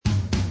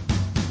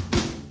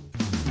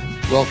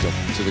Welcome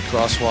to the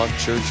Crosswalk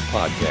Church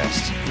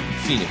Podcast,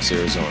 Phoenix,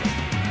 Arizona.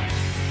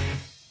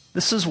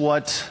 This is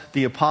what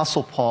the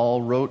Apostle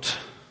Paul wrote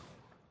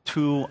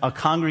to a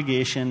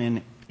congregation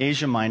in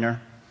Asia Minor,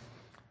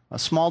 a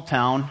small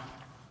town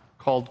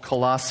called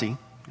Colossae,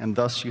 and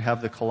thus you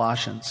have the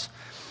Colossians.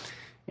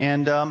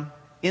 And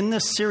in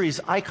this series,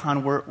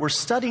 Icon, we're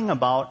studying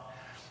about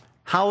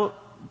how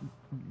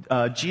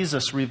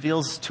Jesus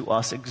reveals to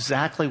us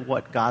exactly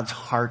what God's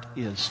heart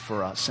is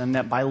for us, and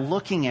that by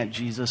looking at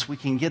Jesus, we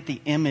can get the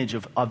image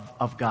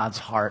of God's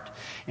heart.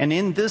 And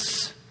in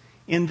this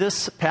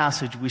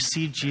passage, we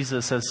see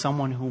Jesus as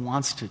someone who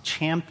wants to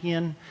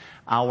champion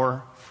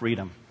our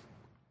freedom.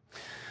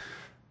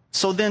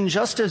 So then,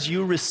 just as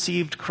you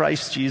received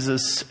Christ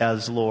Jesus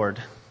as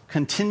Lord,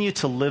 continue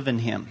to live in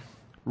Him,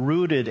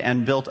 rooted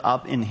and built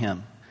up in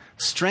Him,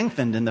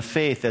 strengthened in the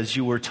faith as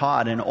you were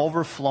taught, and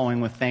overflowing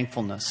with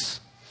thankfulness.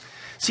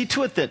 See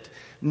to it that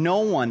no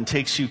one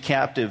takes you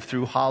captive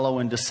through hollow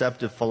and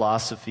deceptive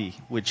philosophy,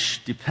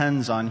 which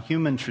depends on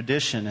human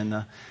tradition and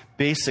the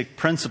basic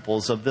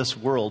principles of this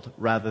world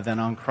rather than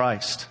on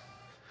Christ.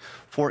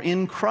 For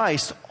in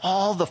Christ,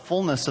 all the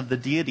fullness of the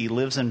deity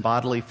lives in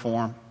bodily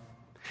form.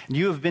 And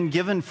you have been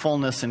given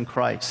fullness in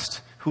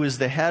Christ, who is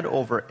the head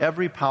over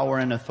every power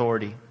and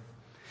authority.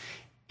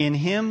 In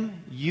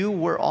Him, you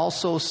were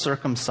also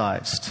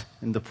circumcised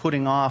in the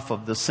putting off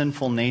of the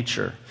sinful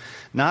nature,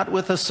 not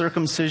with a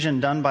circumcision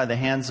done by the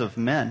hands of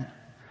men,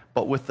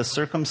 but with the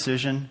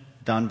circumcision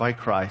done by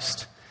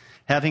Christ,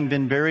 having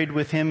been buried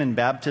with Him in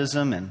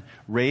baptism and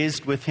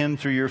raised with Him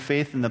through your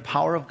faith in the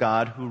power of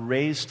God who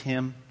raised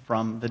Him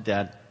from the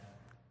dead.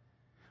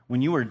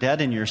 When you were dead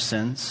in your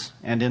sins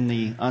and in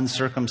the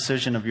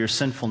uncircumcision of your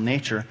sinful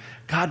nature,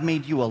 God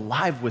made you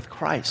alive with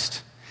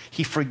Christ.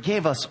 He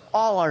forgave us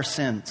all our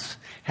sins,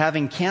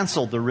 having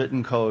canceled the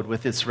written code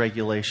with its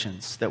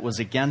regulations that was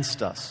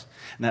against us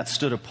and that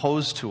stood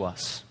opposed to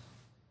us.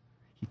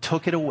 He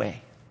took it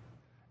away,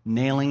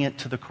 nailing it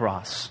to the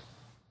cross.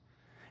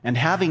 And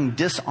having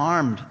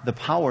disarmed the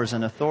powers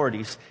and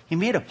authorities, He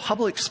made a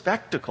public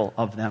spectacle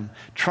of them,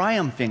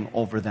 triumphing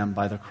over them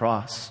by the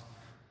cross.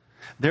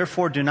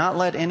 Therefore, do not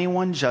let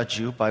anyone judge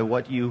you by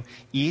what you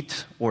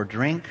eat or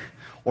drink,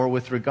 or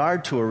with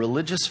regard to a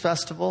religious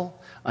festival,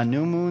 a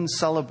new moon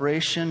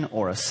celebration,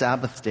 or a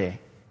Sabbath day.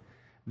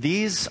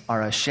 These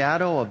are a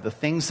shadow of the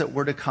things that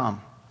were to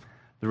come.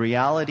 The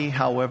reality,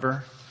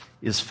 however,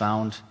 is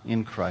found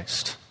in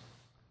Christ.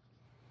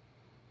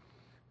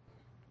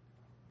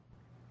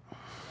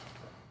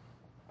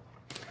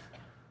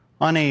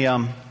 On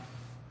a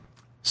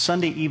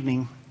Sunday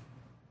evening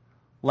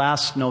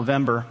last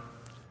November,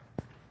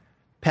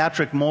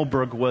 Patrick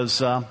Moberg was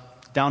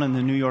down in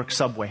the New York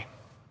subway.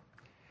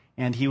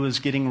 And he was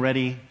getting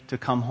ready to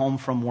come home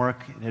from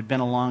work. It had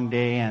been a long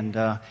day, and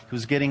he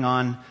was getting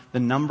on the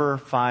number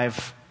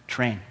 5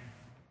 train.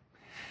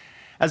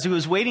 As he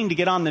was waiting to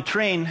get on the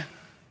train,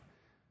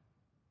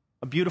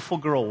 a beautiful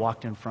girl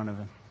walked in front of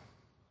him.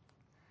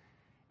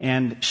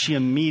 And she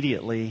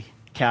immediately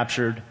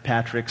captured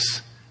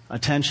Patrick's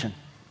attention.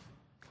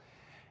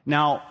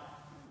 Now,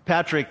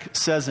 Patrick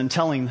says in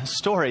telling the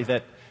story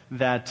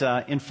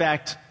that in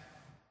fact,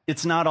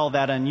 it's not all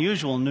that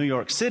unusual in New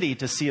York City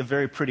to see a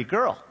very pretty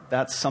girl.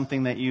 That's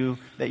something that you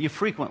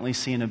frequently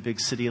see in a big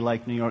city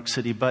like New York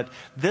City. But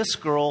this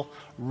girl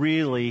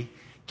really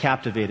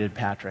captivated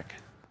Patrick.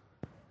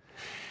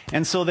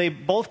 And so they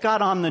both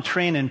got on the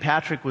train, and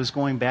Patrick was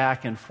going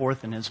back and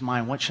forth in his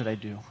mind. What should I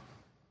do?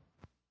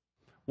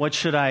 What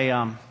should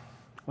I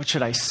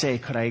say?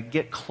 Could I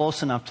get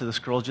close enough to this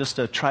girl just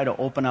to try to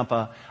open up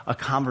a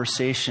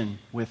conversation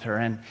with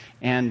her?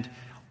 And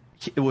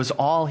it was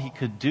all he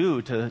could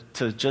do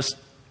to just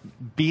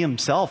be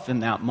himself in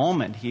that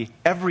moment.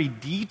 Every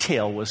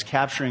detail was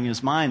capturing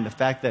his mind. The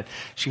fact that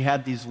she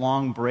had these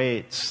long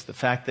braids, the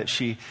fact that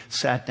she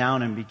sat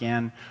down and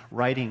began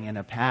writing in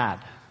a pad.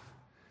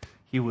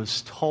 He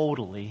was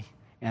totally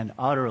and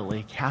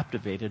utterly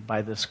captivated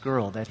by this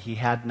girl that he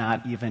had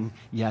not even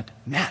yet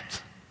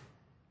met.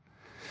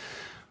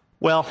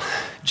 Well,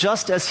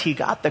 just as he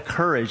got the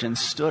courage and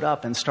stood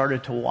up and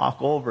started to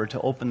walk over to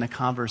open the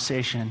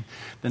conversation,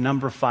 the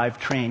number 5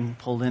 train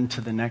pulled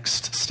into the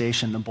next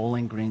station, the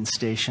Bowling Green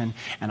station,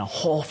 and a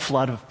whole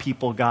flood of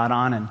people got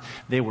on, and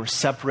they were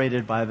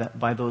separated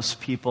by those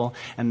people.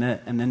 And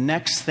the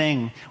next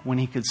thing, when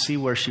he could see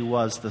where she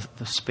was,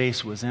 the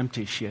space was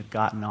empty. She had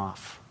gotten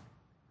off.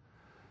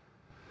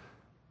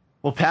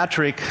 Well,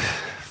 Patrick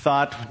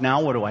thought,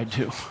 now what do I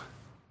do?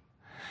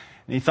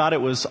 And he thought it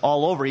was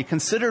all over. He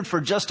considered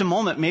for just a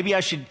moment, maybe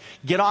I should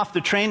get off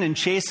the train and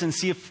chase and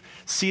see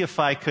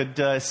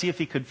if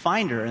he could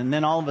find her. And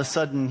then all of a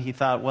sudden he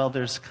thought, well,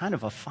 there's kind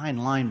of a fine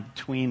line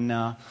between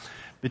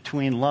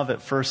love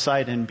at first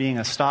sight and being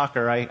a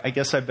stalker. I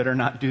guess I better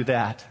not do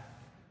that.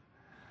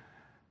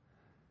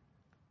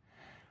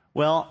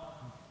 Well,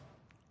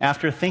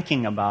 after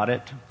thinking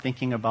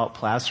about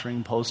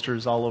plastering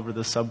posters all over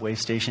the subway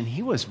station,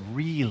 he was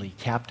really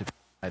captivated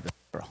by this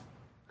girl.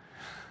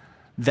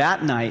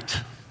 That night,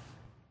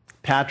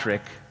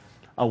 Patrick,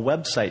 a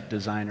website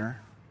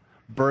designer,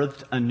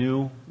 birthed a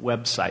new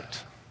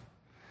website.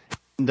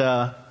 And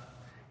the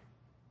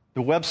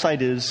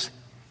website is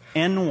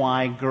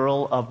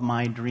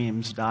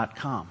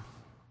nygirlofmydreams.com.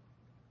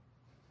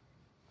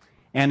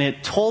 And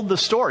it told the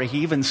story.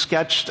 He even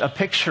sketched a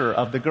picture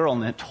of the girl,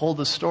 and it told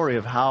the story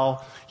of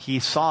how he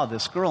saw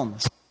this girl in the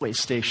subway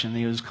station.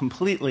 He was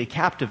completely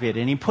captivated.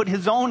 And he put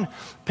his own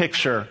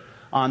picture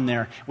on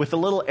there with a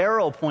little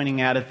arrow pointing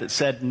at it that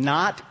said,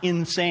 "Not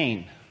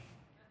insane."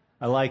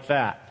 I like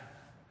that.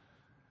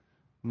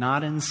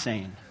 Not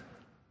insane,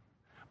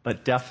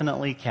 but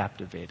definitely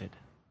captivated.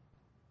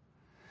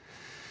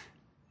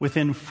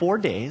 Within 4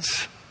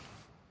 days,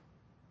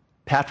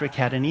 Patrick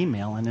had an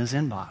email in his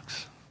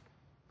inbox.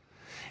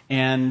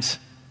 And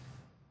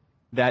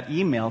that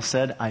email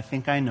said, "I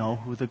think I know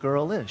who the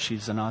girl is.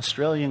 She's an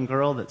Australian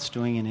girl that's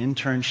doing an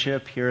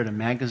internship here at a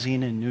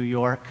magazine in New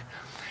York."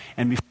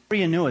 And before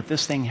you knew it,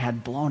 this thing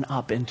had blown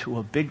up into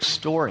a big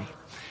story.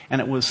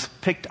 And it was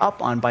picked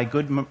up on by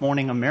Good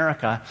Morning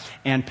America.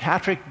 And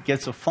Patrick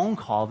gets a phone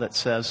call that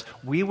says,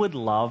 "We would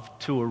love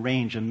to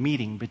arrange a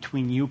meeting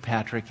between you,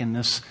 Patrick, and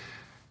this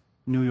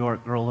New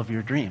York girl of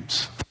your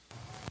dreams."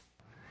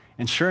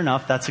 And sure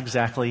enough, that's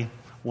exactly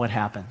what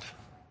happened.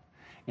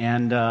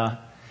 And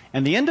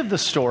the end of the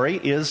story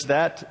is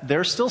that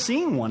they're still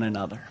seeing one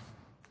another.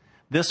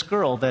 This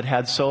girl that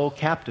had so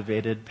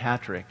captivated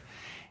Patrick,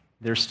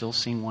 they're still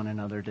seeing one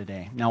another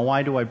today. Now,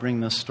 why do I bring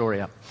this story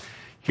up?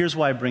 Here's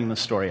why I bring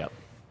this story up.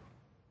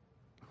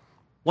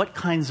 What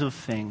kinds of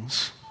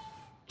things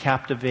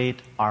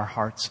captivate our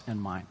hearts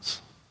and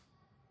minds?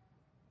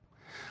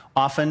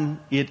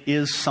 Often it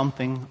is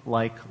something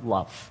like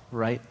love,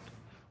 right?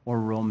 Or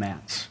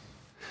romance.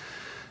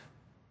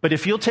 But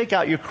if you'll take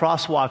out your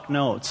crosswalk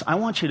notes, I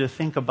want you to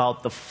think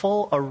about the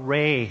full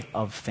array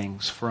of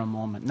things for a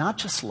moment, not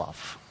just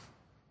love.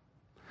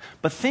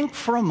 But think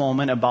for a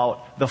moment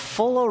about the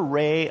full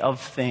array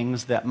of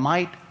things that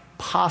might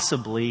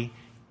possibly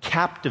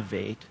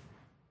captivate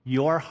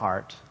your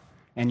heart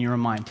and your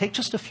mind. Take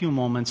just a few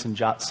moments and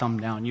jot some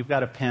down. You've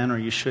got a pen, or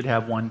you should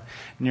have one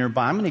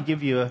nearby. I'm going to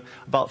give you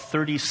about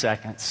 30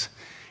 seconds.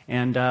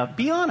 And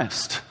be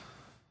honest.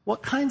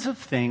 What kinds of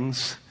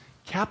things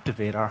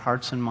captivate our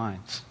hearts and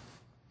minds?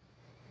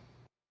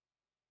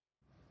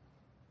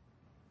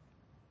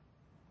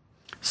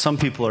 Some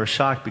people are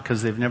shocked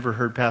because they've never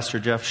heard Pastor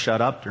Jeff shut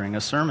up during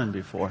a sermon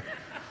before.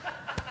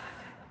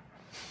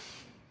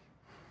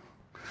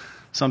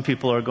 Some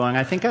people are going,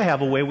 "I think I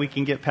have a way we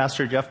can get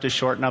Pastor Jeff to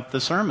shorten up the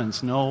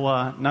sermons.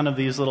 No, none of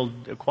these little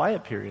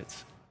quiet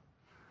periods."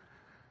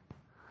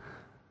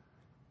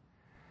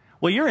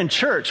 Well, you're in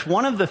church.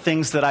 One of the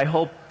things that I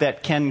hope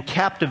that can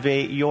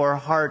captivate your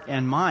heart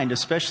and mind,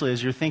 especially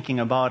as you're thinking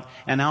about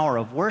an hour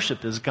of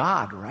worship, is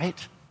God,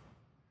 right?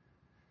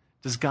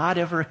 Does God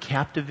ever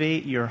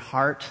captivate your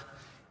heart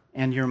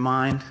and your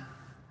mind?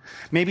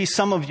 Maybe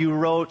some of you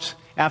wrote,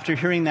 after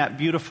hearing that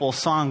beautiful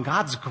song,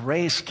 "God's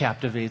grace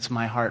captivates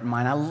my heart and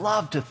mind." I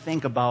love to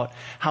think about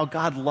how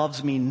God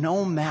loves me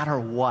no matter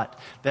what,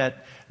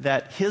 that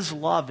His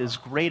love is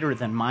greater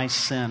than my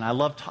sin. I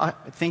love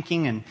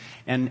thinking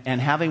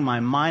and having my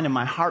mind and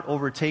my heart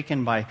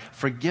overtaken by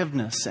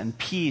forgiveness and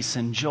peace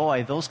and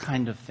joy, those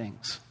kind of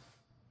things.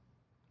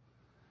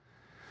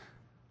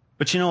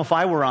 But if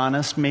I were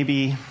honest,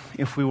 maybe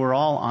if we were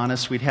all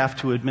honest, we'd have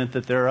to admit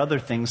that there are other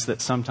things that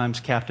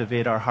sometimes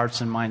captivate our hearts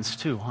and minds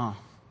too, huh?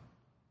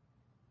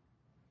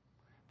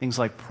 Things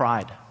like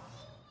pride,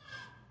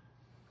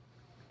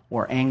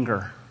 or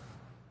anger,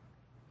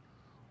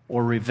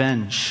 or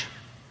revenge,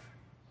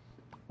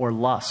 or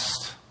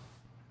lust,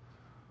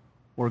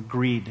 or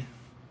greed,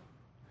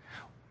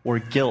 or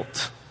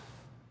guilt,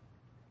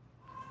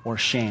 or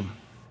shame.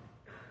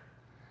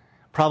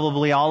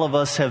 Probably all of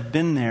us have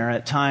been there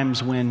at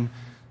times when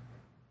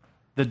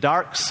the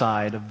dark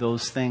side of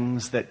those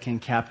things that can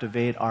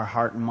captivate our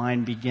heart and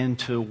mind begin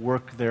to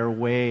work their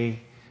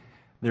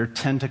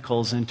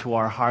tentacles into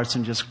our hearts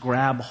and just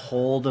grab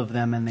hold of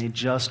them, and they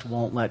just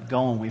won't let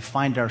go. And we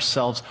find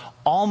ourselves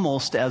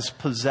almost as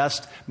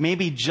possessed,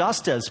 maybe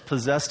just as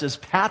possessed as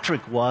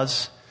Patrick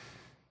was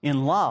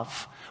in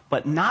love,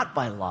 but not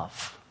by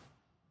love.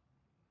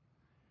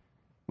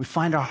 We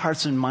find our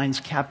hearts and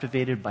minds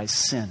captivated by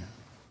sin.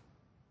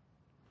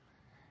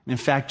 In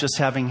fact, just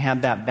having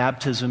had that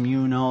baptism,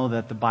 you know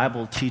that the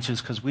Bible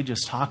teaches, because we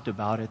just talked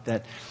about it,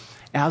 that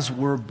as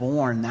we're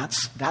born,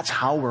 that's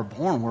how we're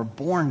born. We're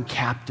born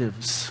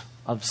captives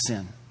of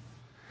sin.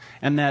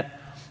 And that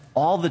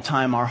all the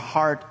time our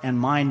heart and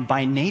mind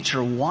by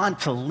nature want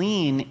to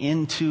lean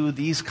into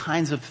these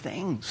kinds of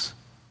things.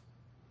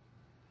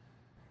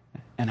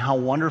 And how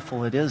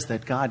wonderful it is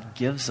that God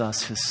gives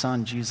us His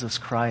Son, Jesus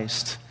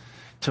Christ,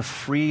 to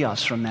free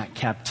us from that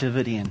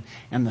captivity,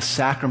 and the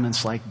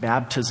sacraments like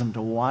baptism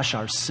to wash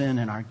our sin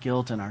and our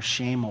guilt and our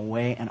shame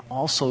away, and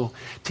also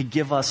to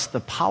give us the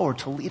power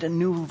to lead a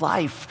new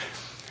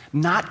life,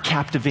 not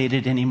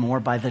captivated anymore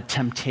by the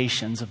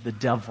temptations of the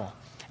devil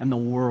and the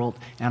world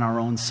and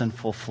our own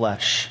sinful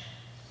flesh.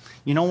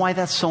 You know why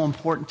that's so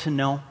important to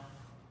know,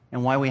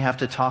 and why we have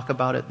to talk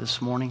about it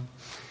this morning?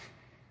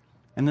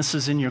 And this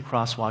is in your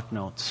crosswalk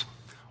notes.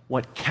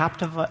 what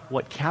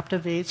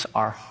captivates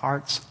our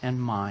hearts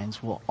and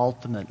minds will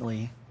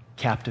ultimately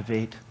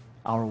captivate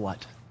our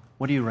what?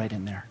 What do you write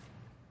in there?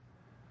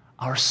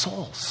 Our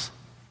souls.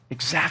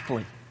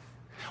 Exactly.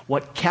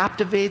 What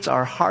captivates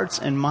our hearts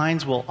and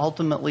minds will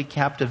ultimately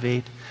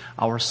captivate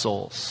our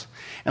souls.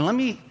 And let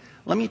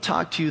me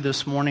talk to you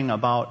this morning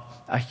about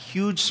a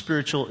huge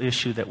spiritual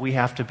issue that we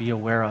have to be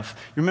aware of.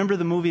 You remember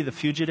the movie The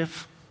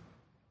Fugitive?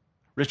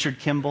 Richard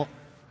Kimball,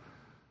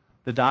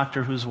 the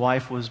doctor whose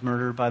wife was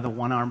murdered by the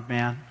one-armed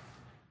man.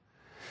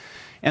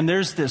 And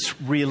there's this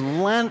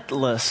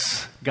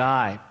relentless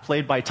guy,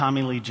 played by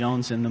Tommy Lee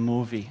Jones in the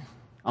movie,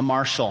 a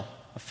marshal,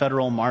 a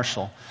federal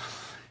marshal.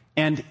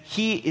 And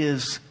he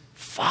is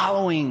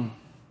following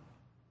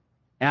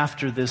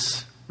after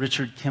this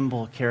Richard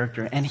Kimball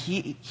character, and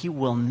he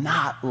will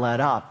not let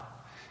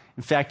up.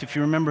 In fact, if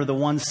you remember the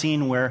one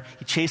scene where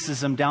he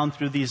chases him down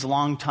through these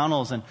long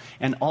tunnels,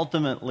 and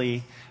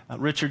ultimately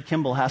Richard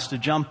Kimball has to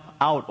jump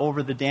out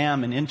over the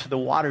dam and into the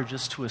water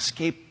just to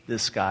escape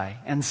this guy,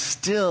 and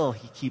still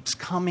he keeps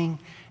coming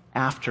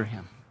after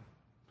him.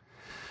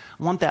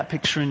 I want that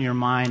picture in your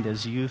mind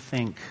as you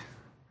think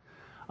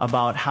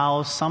about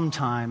how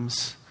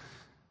sometimes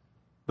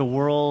the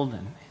world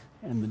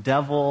and the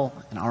devil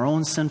and our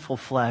own sinful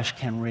flesh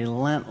can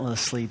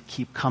relentlessly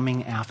keep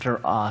coming after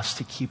us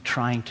to keep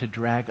trying to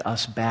drag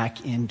us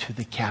back into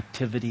the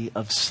captivity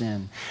of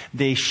sin.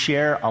 They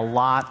share a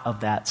lot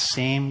of that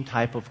same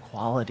type of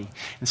quality.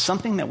 It's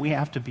something that we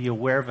have to be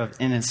aware of,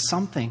 and it's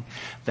something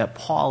that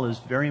Paul is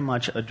very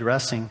much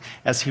addressing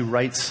as he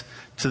writes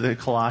to the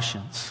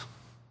Colossians.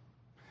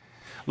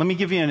 Let me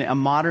give you a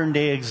modern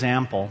day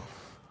example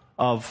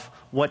of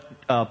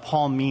what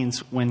Paul means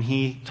when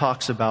he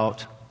talks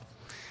about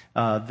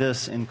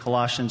this in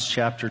Colossians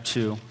chapter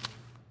 2.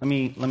 Let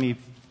me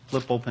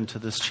flip open to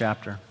this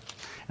chapter,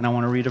 and I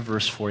want to read a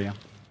verse for you.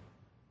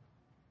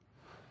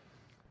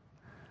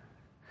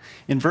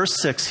 In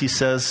verse 6, he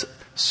says,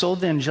 "So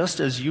then,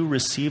 just as you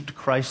received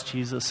Christ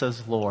Jesus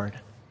as Lord,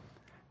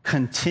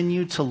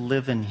 continue to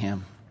live in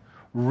him,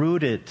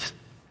 rooted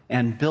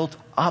and built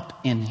up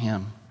in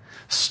him,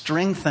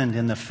 strengthened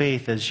in the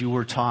faith as you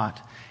were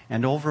taught,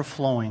 and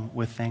overflowing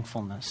with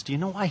thankfulness." Do you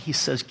know why he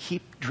says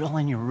keep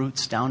drilling your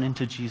roots down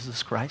into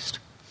Jesus Christ?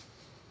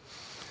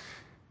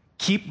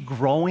 Keep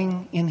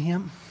growing in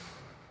him?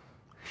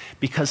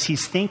 Because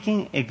he's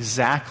thinking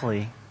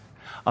exactly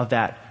of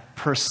that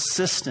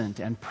persistent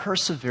and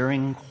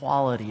persevering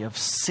quality of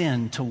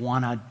sin to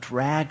want to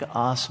drag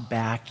us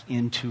back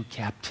into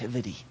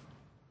captivity.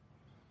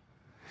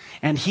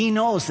 And he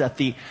knows that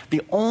the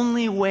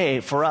only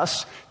way for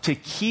us to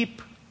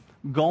keep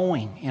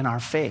going in our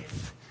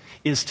faith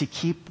is to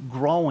keep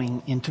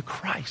growing into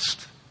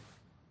Christ.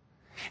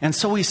 And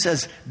so he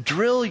says,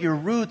 drill your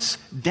roots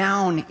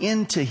down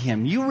into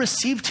him. You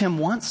received him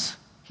once,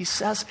 he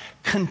says.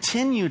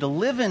 Continue to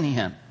live in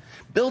him,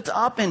 built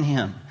up in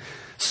him,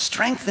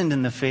 strengthened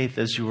in the faith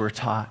as you were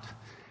taught,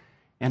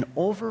 and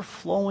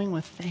overflowing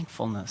with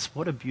thankfulness.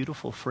 What a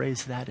beautiful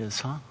phrase that is,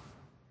 huh?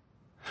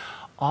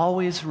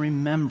 Always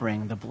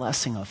remembering the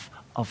blessing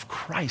of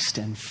Christ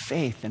and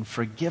faith and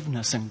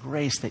forgiveness and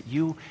grace that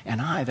you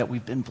and I, that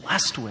we've been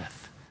blessed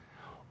with.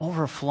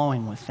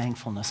 Overflowing with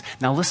thankfulness.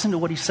 Now listen to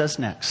what he says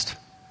next.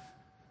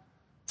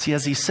 See,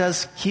 as he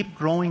says, keep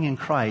growing in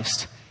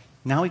Christ,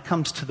 now he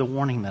comes to the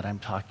warning that I'm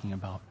talking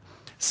about.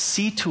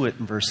 See to it,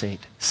 in verse 8,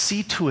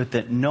 see to it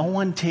that no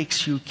one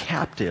takes you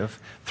captive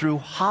through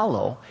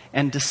hollow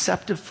and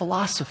deceptive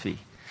philosophy,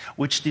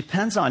 which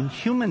depends on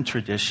human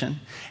tradition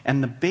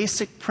and the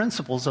basic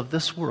principles of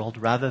this world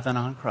rather than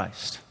on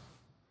Christ.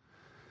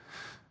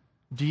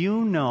 Do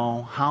you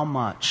know how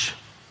much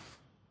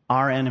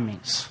our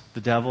enemies,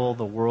 the devil,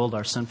 the world,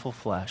 our sinful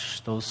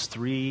flesh, those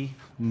three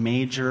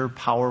major,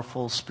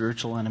 powerful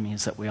spiritual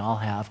enemies that we all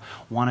have,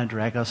 want to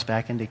drag us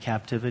back into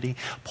captivity?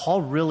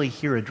 Paul really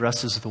here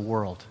addresses the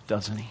world,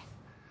 doesn't he?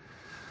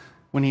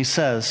 When he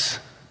says,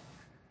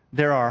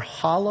 there are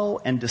hollow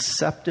and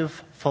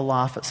deceptive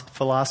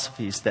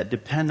philosophies that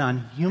depend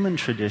on human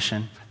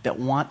tradition that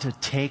want to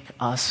take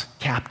us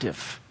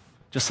captive.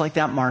 Just like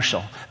that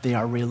marshal, they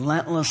are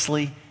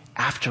relentlessly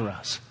after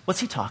us. What's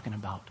he talking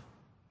about?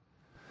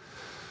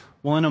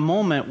 Well, in a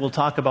moment, we'll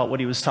talk about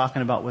what he was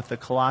talking about with the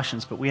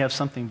Colossians, but we have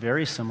something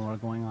very similar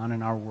going on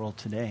in our world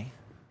today.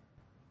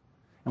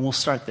 And we'll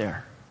start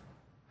there.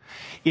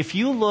 If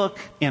you look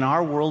in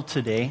our world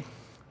today,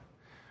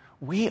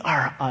 we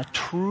are a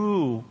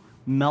true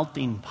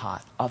melting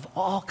pot of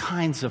all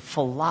kinds of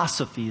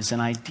philosophies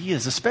and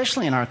ideas,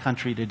 especially in our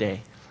country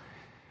today.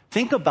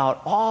 Think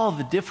about all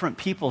the different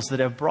peoples that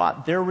have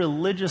brought their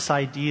religious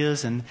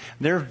ideas and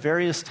their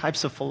various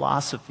types of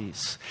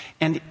philosophies.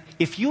 And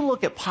if you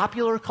look at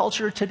popular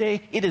culture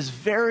today, it is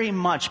very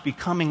much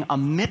becoming a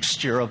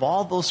mixture of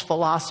all those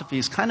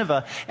philosophies, kind of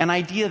an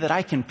idea that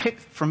I can pick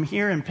from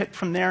here and pick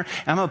from there,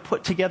 and I'm going to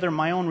put together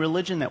my own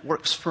religion that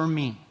works for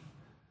me.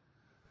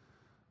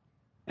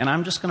 And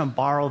I'm just going to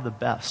borrow the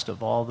best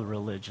of all the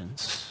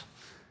religions.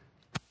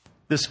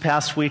 This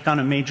past week on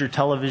a major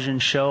television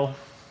show,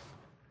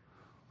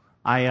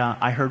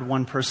 I heard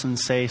one person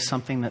say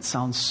something that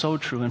sounds so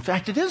true. In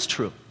fact, it is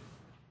true.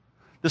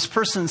 This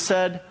person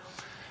said,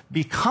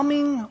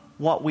 becoming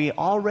what we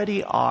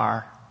already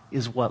are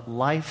is what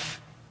life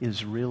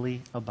is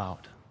really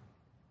about.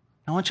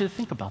 I want you to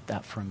think about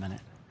that for a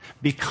minute.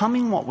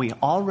 Becoming what we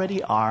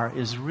already are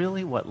is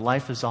really what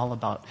life is all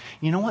about.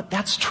 You know what?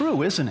 That's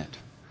true, isn't it?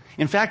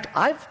 In fact,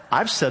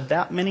 I've said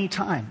that many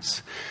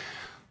times.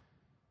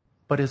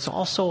 But it's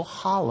also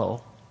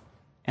hollow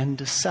and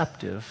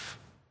deceptive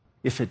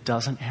if it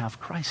doesn't have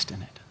Christ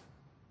in it.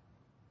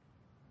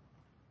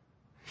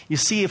 You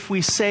see, if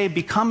we say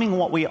becoming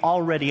what we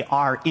already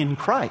are in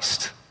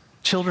Christ,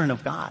 children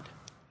of God,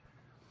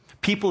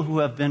 people who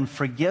have been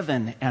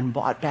forgiven and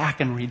bought back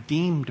and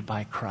redeemed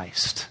by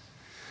Christ,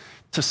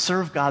 to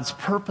serve God's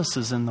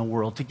purposes in the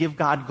world, to give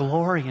God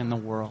glory in the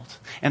world,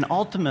 and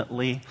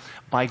ultimately,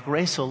 by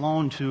grace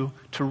alone, to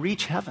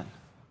reach heaven.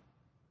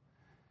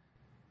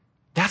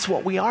 That's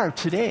what we are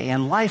today,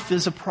 and life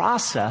is a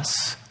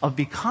process of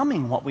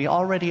becoming what we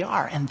already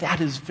are, and that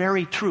is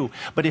very true.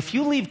 But if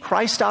you leave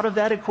Christ out of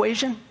that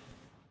equation,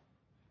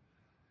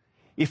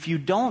 if you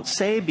don't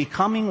say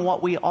becoming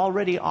what we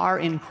already are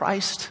in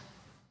Christ,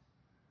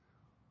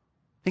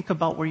 think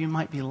about where you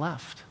might be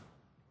left.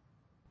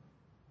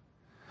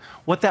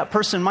 What that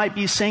person might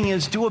be saying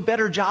is, do a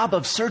better job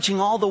of searching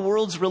all the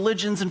world's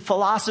religions and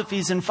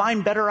philosophies and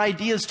find better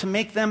ideas to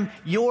make them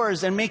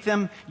yours and make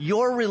them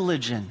your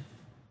religion.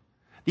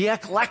 The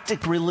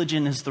eclectic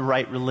religion is the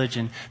right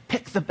religion.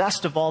 Pick the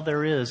best of all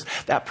there is.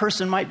 That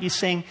person might be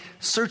saying,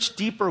 search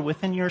deeper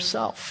within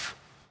yourself.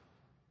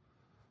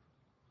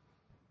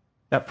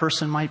 That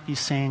person might be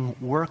saying,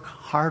 work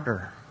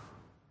harder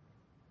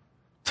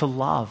to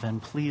love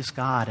and please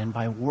God. And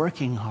by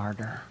working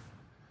harder,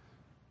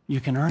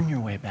 you can earn your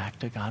way back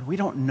to God. We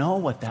don't know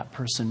what that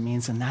person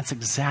means, and that's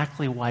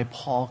exactly why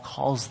Paul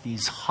calls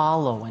these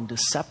hollow and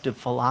deceptive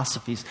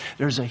philosophies.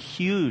 There's a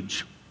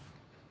huge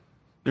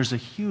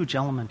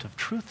element of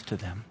truth to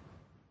them,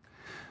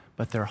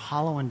 but they're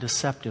hollow and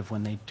deceptive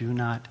when they do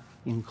not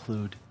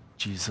include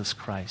Jesus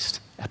Christ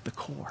at the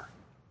core.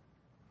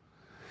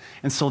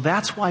 And so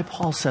that's why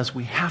Paul says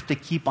we have to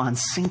keep on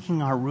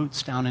sinking our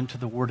roots down into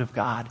the Word of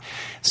God,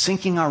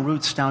 sinking our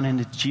roots down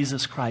into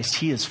Jesus Christ.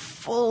 He is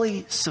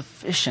fully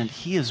sufficient.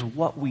 He is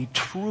what we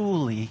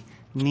truly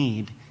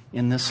need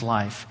in this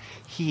life.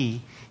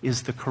 He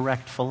is the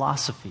correct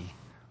philosophy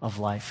of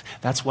life.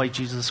 That's why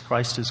Jesus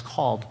Christ is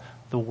called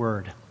the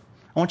Word.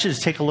 I want you to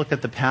take a look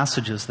at the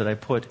passages that I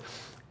put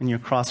in your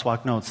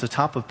crosswalk notes. The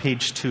top of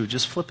page 2,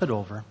 just flip it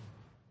over.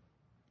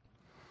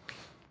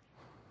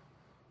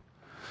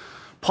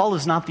 Paul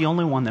is not the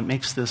only one that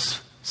makes this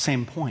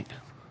same point.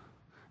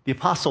 The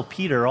Apostle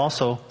Peter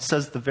also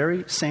says the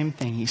very same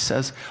thing. He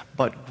says,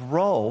 but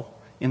grow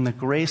in the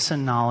grace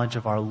and knowledge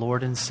of our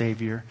Lord and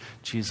Savior,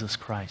 Jesus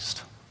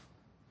Christ.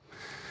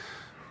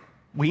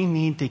 We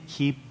need to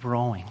keep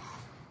growing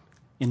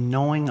in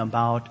knowing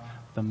about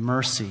the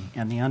mercy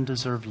and the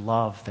undeserved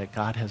love that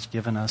God has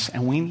given us.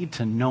 And we need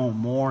to know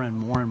more and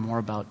more and more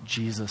about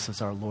Jesus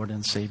as our Lord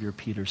and Savior,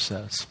 Peter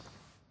says.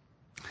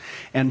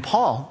 And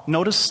Paul,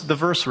 notice the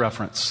verse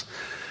reference.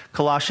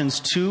 Colossians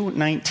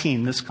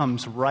 2:19. This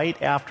comes right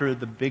after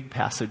the big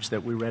passage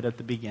that we read at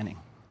the beginning.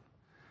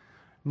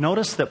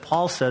 Notice that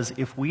Paul says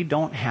if we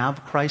don't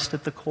have Christ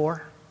at the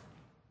core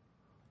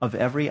of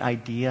every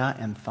idea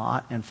and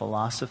thought and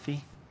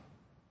philosophy,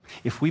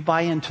 if we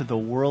buy into the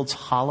world's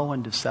hollow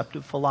and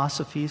deceptive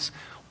philosophies,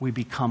 we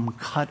become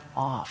cut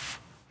off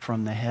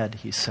from the head,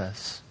 he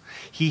says.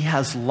 He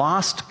has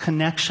lost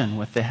connection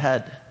with the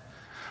head,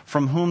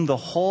 from whom the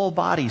whole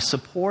body,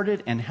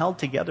 supported and held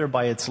together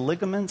by its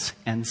ligaments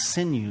and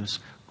sinews,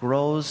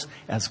 grows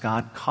as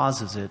God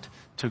causes it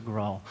to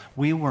grow.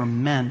 We were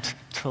meant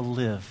to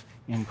live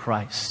in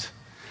Christ.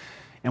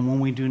 And when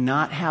we do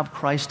not have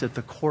Christ at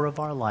the core of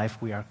our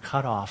life, we are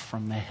cut off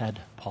from the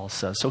head, Paul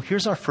says. So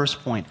here's our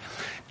first point.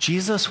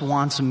 Jesus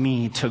wants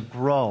me to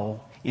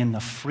grow in the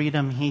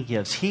freedom he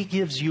gives. He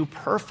gives you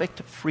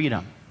perfect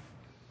freedom.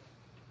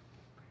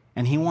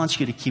 And he wants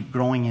you to keep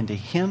growing into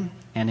him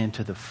and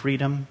into the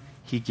freedom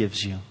he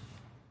gives you.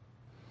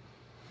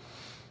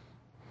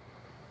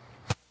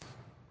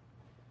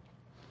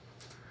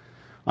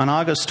 On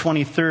August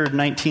 23rd,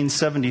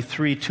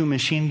 1973, 2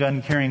 machine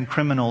gun carrying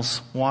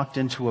criminals walked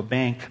into a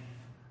bank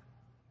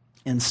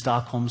in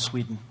Stockholm,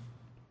 Sweden.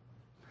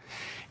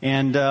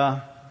 And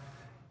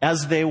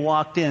as they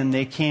walked in,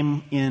 they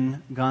came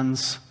in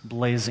guns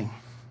blazing.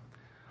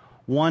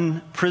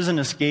 One prison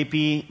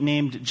escapee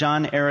named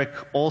John Eric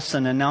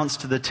Olsen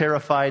announced to the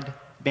terrified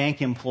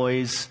bank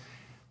employees,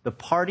 "The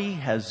party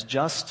has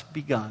just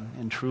begun,"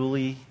 and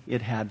truly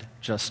it had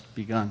just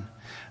begun.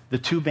 The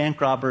 2 bank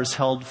robbers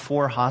held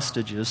 4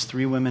 hostages,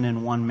 3 women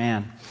and 1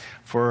 man,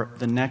 for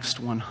the next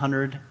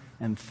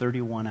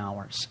 131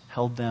 hours,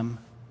 held them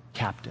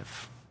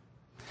captive.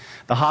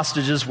 The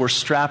hostages were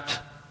strapped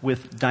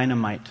with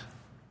dynamite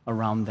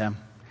around them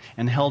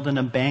and held in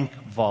a bank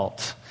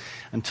vault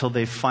until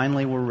they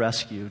finally were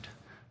rescued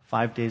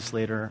 5 days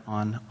later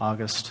on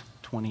August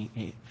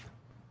 28th.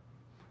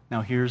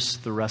 Now here's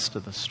the rest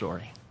of the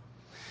story.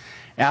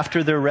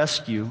 After their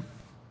rescue,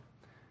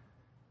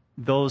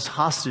 those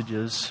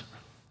hostages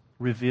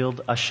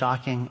revealed a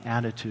shocking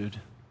attitude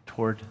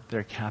toward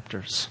their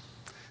captors.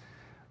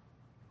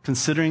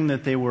 Considering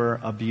that they were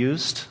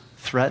abused,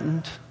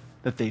 threatened,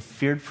 that they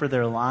feared for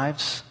their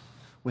lives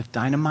with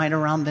dynamite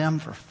around them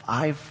for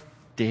 5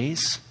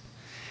 days,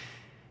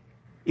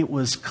 it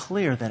was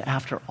clear that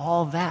after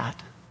all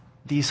that,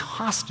 these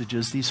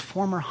hostages, these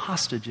former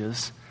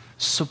hostages,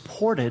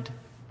 supported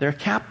their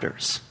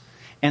captors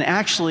and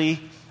actually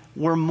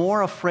were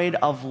more afraid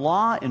of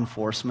law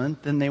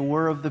enforcement than they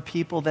were of the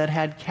people that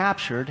had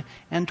captured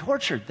and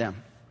tortured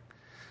them.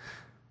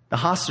 The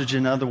hostage,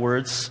 in other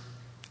words,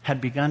 had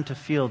begun to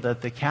feel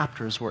that the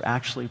captors were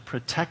actually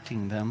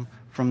protecting them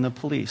from the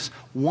police.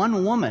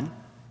 One woman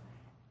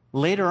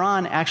later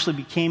on actually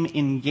became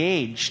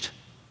engaged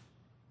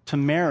to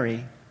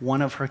marry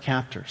one of her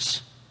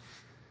captors.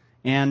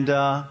 And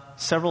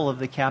several of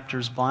the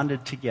captors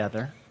bonded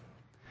together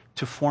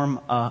to form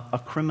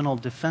a criminal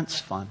defense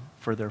fund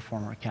for their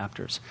former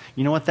captors.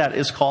 You know what that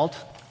is called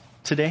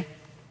today?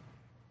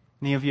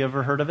 Any of you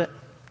ever heard of it?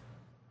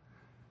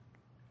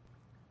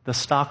 The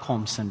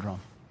Stockholm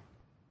Syndrome.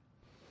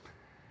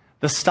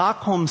 The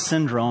Stockholm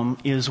Syndrome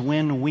is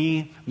when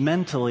we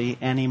mentally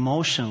and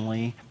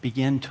emotionally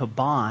begin to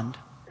bond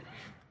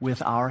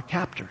with our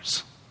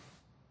captors.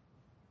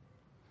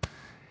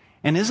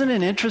 And isn't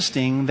it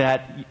interesting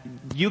that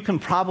you can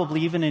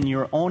probably, even in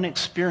your own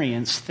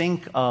experience,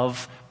 think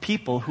of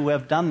people who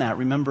have done that?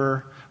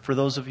 Remember, for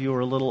those of you who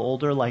are a little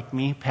older like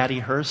me, Patty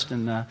Hearst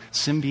in the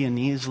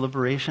Symbionese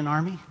Liberation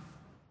Army?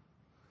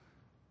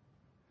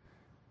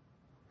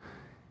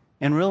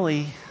 And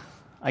really,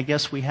 I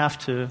guess we have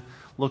to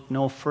look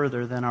no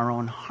further than our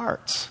own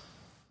hearts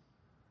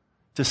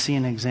to see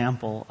an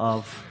example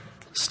of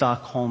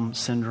Stockholm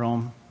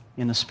Syndrome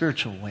in a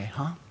spiritual way,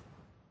 huh?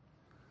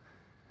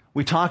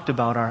 We talked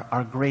about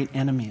our great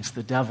enemies,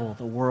 the devil,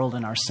 the world,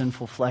 and our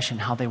sinful flesh, and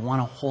how they want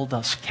to hold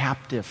us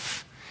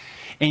captive.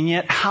 And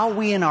yet how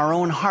we in our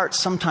own hearts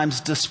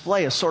sometimes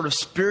display a sort of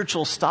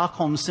spiritual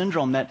Stockholm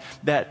Syndrome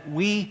that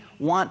we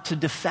want to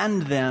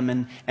defend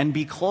them and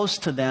be close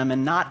to them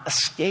and not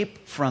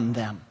escape from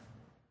them.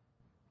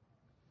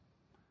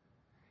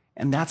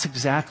 And that's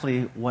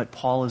exactly what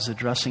Paul is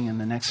addressing in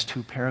the next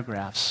 2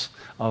 paragraphs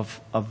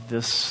of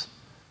this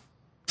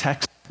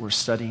text we're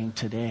studying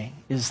today,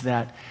 is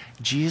that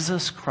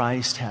Jesus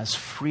Christ has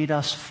freed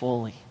us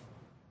fully.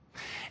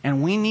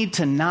 And we need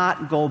to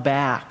not go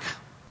back.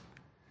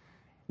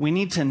 We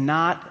need to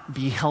not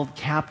be held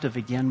captive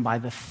again by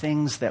the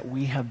things that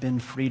we have been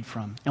freed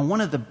from. And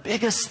one of the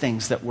biggest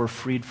things that we're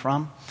freed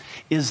from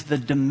is the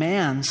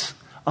demands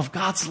of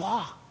God's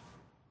law.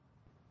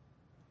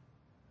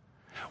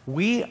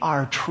 We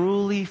are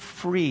truly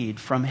freed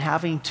from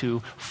having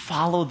to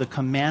follow the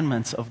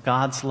commandments of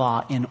God's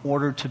law in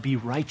order to be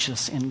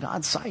righteous in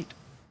God's sight.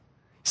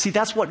 See,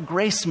 that's what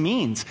grace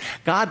means.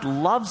 God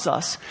loves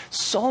us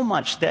so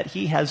much that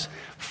He has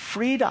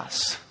freed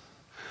us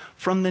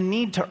from the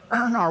need to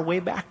earn our way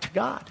back to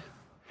God.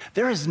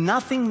 There is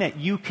nothing that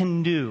you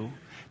can do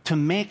to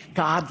make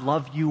God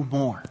love you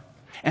more.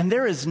 And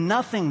there is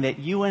nothing that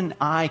you and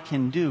I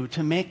can do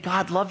to make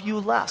God love you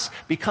less,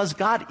 because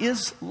God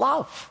is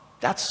love.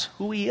 That's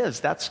who He is.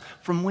 That's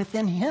from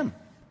within Him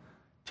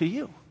to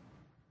you.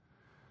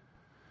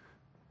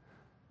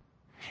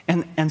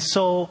 And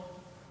so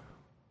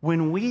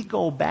when we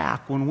go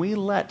back, when we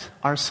let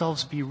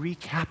ourselves be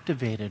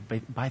recaptivated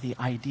by the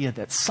idea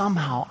that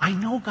somehow, I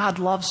know God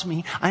loves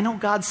me, I know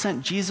God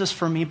sent Jesus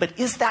for me, but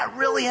is that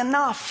really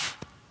enough?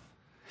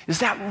 Is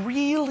that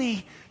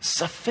really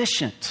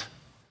sufficient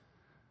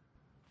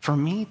for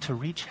me to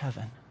reach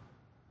heaven?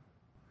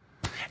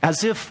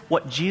 As if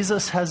what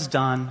Jesus has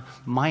done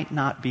might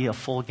not be a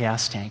full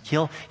gas tank.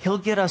 He'll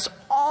get us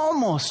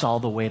almost all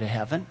the way to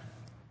heaven.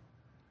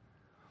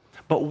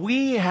 But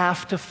we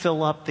have to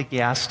fill up the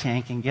gas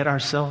tank and get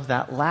ourselves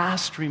that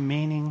last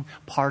remaining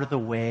part of the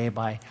way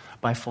by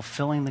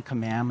fulfilling the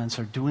commandments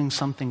or doing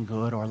something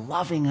good or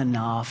loving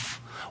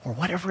enough or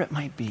whatever it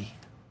might be.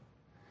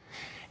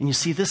 And you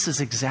see, this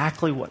is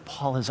exactly what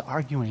Paul is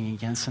arguing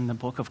against in the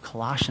book of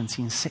Colossians.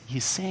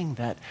 He's saying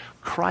that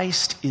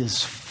Christ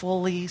is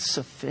fully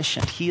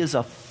sufficient. He is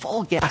a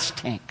full gas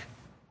tank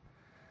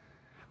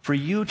for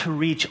you to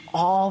reach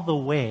all the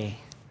way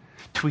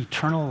to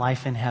eternal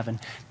life in heaven.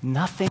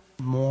 Nothing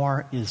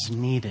more is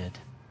needed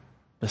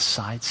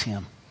besides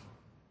Him.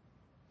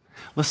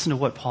 Listen to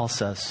what Paul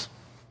says.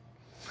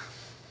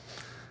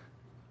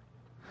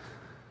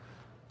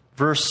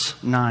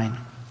 Verse 9.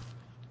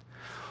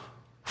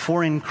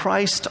 For in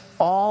Christ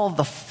all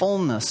the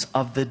fullness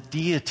of the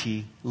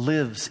deity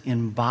lives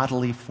in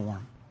bodily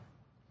form.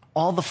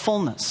 All the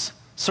fullness.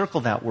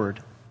 Circle that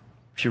word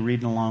if you're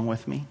reading along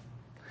with me.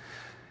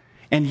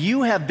 And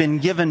you have been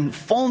given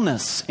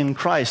fullness in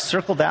Christ.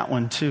 Circle that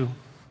one too.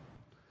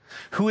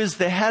 Who is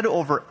the head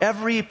over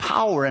every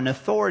power and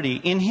authority.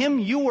 In Him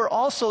you were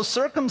also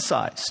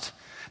circumcised.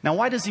 Now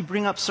why does he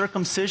bring up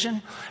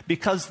circumcision?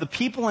 Because the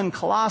people in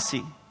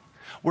Colossae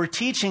were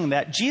teaching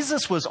that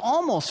Jesus was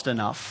almost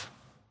enough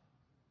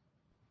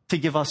to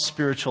give us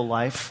spiritual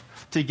life,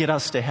 to get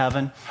us to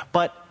heaven.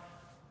 But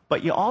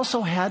you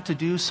also had to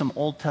do some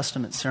Old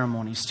Testament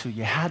ceremonies too.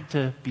 You had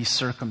to be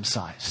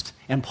circumcised.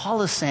 And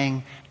Paul is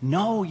saying,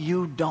 no,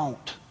 you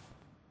don't.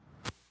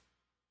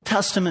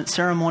 Testament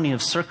ceremony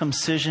of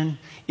circumcision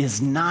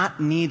is not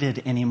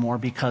needed anymore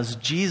because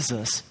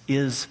Jesus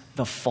is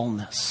the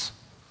fullness.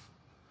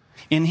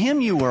 In him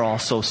you were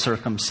also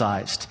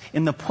circumcised,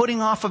 in the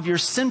putting off of your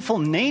sinful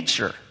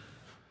nature,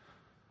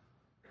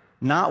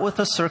 not with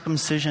a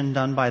circumcision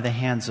done by the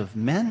hands of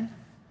men,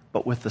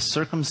 but with the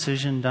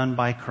circumcision done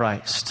by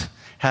Christ,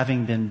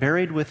 having been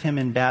buried with him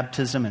in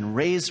baptism and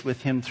raised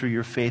with him through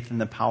your faith in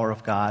the power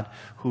of God,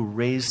 who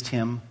raised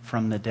him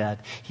from the dead.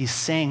 He's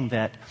saying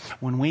that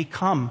when we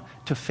come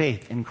to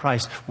faith in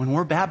Christ, when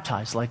we're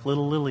baptized, like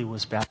little Lily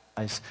was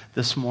baptized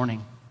this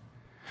morning,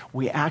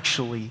 we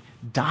actually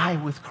die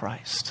with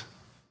Christ.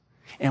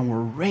 And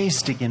we're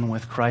raised again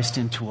with Christ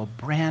into a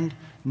brand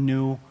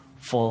new,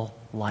 full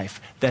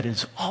life. That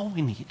is all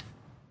we need.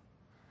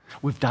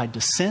 We've died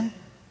to sin.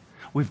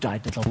 We've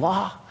died to the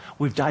law.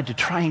 We've died to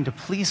trying to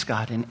please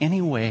God in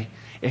any way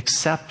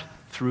except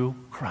through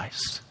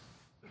Christ.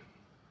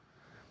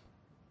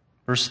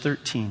 Verse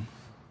 13,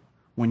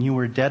 when you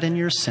were dead in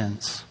your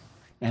sins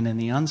and in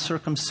the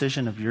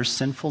uncircumcision of your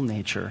sinful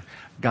nature,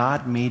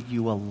 God made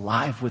you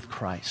alive with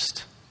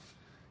Christ.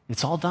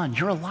 It's all done.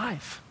 You're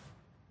alive.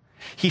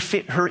 He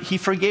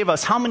forgave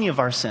us how many of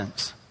our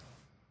sins?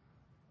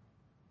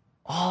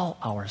 All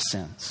our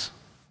sins.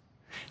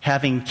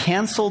 Having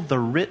canceled the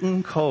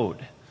written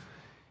code.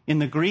 In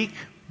the Greek,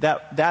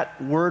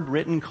 that word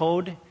written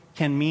code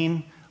can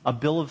mean a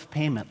bill of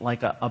payment,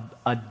 like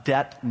a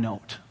debt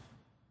note.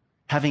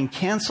 Having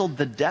canceled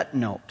the debt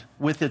note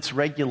with its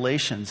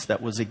regulations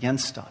that was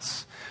against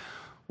us.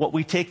 What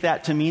we take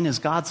that to mean is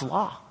God's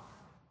law.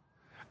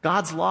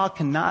 God's law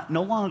cannot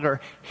no longer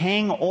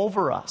hang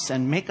over us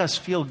and make us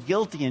feel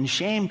guilty and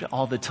shamed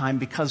all the time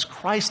because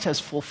Christ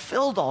has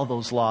fulfilled all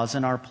those laws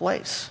in our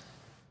place.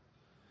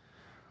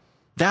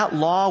 That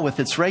law with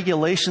its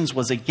regulations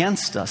was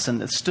against us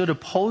and it stood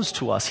opposed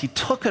to us. He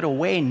took it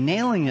away,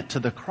 nailing it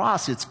to the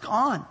cross. It's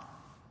gone.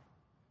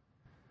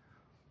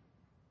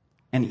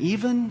 And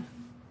even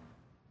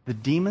the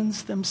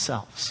demons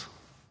themselves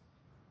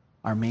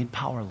are made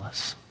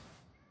powerless.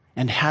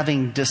 And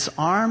having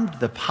disarmed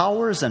the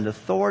powers and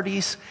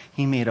authorities,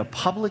 he made a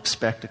public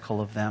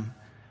spectacle of them,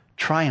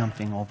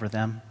 triumphing over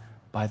them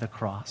by the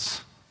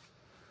cross.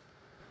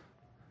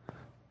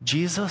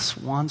 Jesus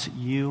wants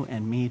you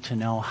and me to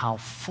know how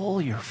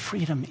full your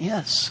freedom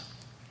is.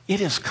 It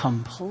is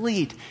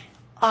complete,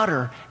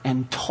 utter,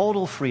 and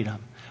total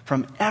freedom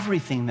from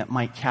everything that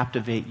might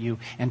captivate you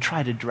and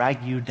try to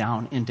drag you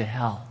down into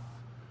hell.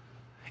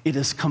 It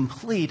is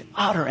complete,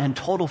 utter, and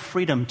total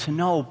freedom to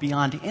know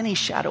beyond any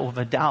shadow of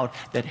a doubt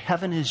that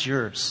heaven is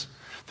yours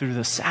through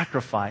the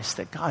sacrifice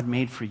that God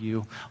made for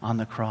you on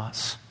the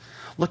cross.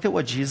 Look at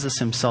what Jesus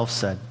himself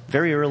said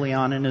very early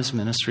on in his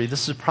ministry.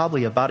 This is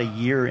probably about a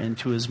year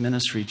into his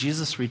ministry.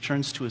 Jesus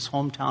returns to his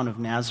hometown of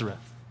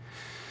Nazareth.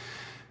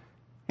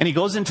 And he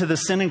goes into the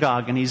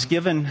synagogue and he's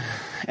given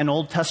an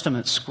Old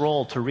Testament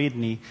scroll to read.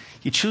 And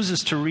he chooses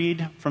to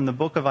read from the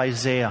book of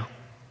Isaiah.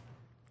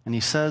 And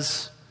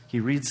he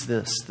reads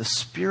this, "The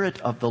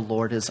Spirit of the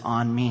Lord is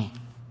on me,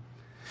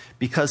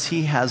 because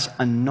he has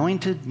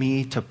anointed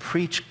me to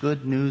preach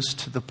good news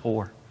to the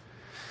poor.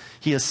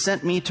 He has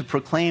sent me to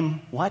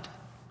proclaim" what?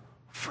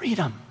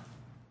 Freedom.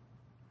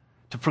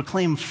 To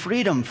proclaim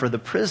freedom for the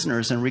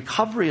prisoners and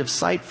recovery of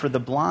sight for the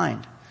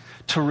blind,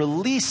 to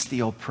release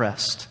the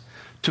oppressed,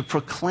 to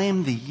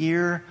proclaim the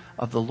year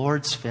of the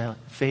Lord's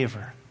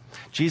favor.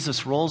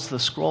 Jesus rolls the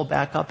scroll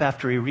back up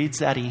after he reads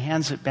that. He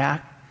hands it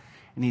back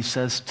and he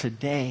says,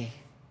 "Today,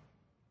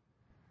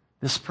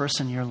 this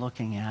person you're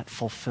looking at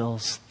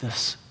fulfills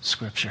this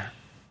scripture.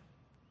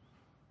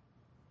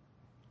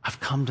 I've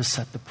come to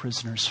set the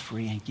prisoners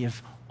free and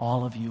give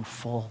all of you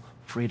full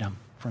freedom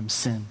from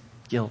sin,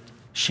 guilt,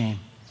 shame,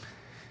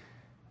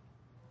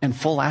 and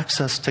full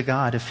access to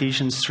God."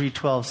 Ephesians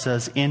 3:12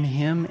 says, "In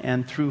him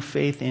and through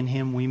faith in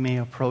him we may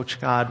approach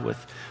God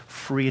with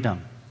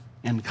freedom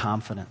and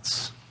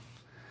confidence."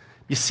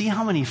 You see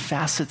how many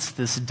facets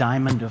this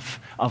diamond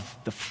of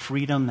the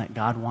freedom that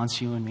God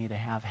wants you and me to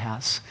have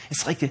has?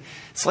 It's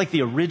like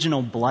the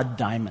original blood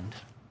diamond.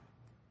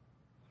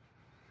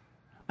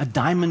 A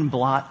diamond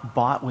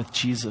bought with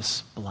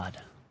Jesus'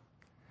 blood.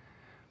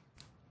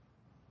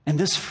 And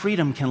this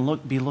freedom can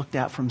be looked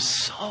at from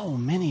so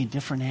many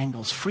different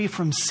angles. Free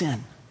from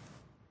sin.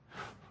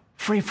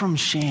 Free from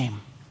shame.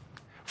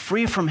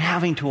 Free from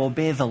having to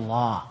obey the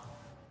law.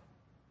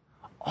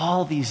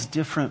 All these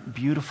different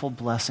beautiful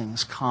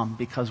blessings come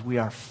because we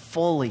are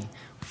fully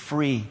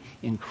free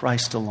in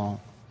Christ alone.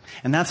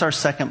 And that's our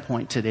second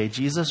point today.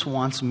 Jesus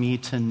wants me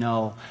to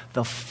know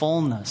the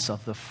fullness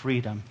of the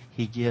freedom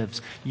he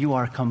gives. You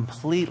are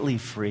completely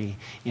free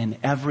in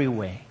every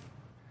way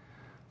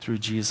through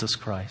Jesus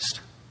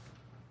Christ.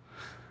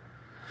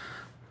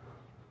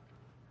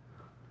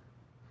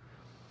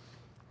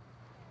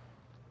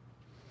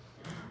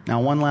 Now,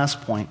 one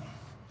last point.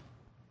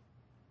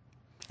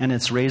 And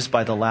it's raised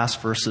by the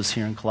last verses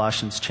here in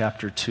Colossians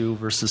chapter 2,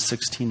 verses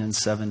 16 and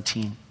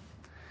 17.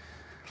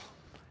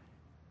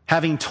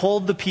 Having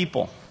told the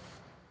people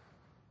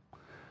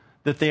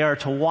that they are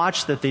to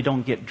watch that they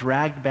don't get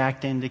dragged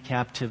back into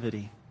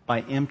captivity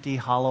by empty,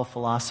 hollow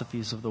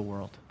philosophies of the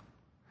world.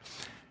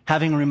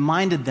 Having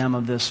reminded them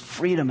of this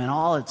freedom and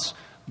all its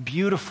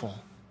beautiful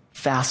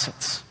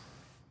facets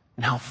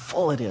and how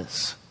full it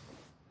is,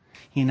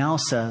 he now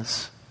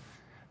says,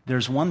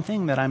 there's one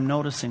thing that I'm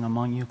noticing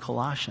among you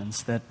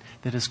Colossians that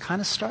is kind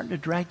of starting to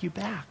drag you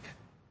back.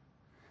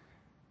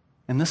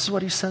 And this is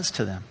what he says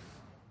to them.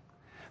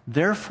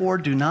 Therefore,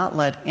 do not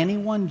let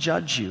anyone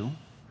judge you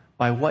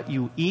by what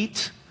you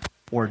eat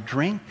or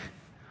drink,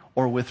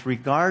 or with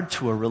regard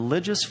to a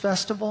religious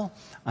festival,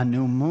 a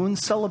new moon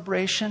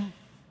celebration,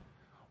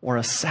 or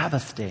a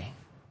Sabbath day.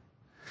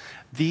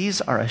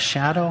 These are a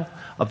shadow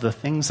of the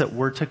things that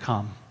were to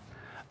come.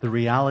 The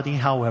reality,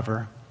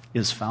 however,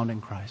 is found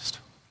in Christ.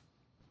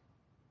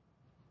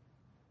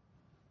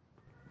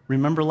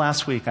 Remember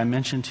last week I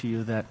mentioned to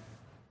you that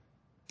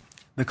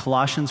the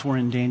Colossians were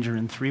in danger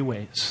in three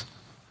ways.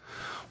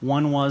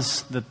 One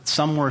was that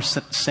some were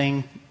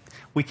saying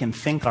we can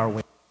think our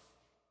way.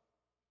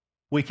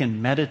 We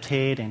can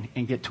meditate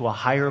and get to a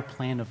higher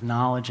plane of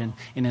knowledge, and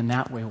in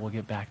that way we'll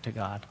get back to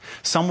God.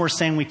 Some were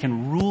saying we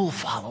can rule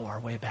follow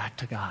our way back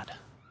to God.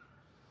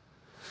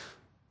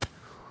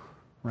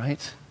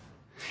 Right?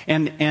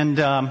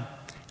 And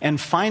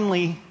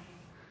finally,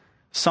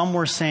 some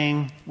were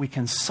saying we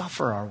can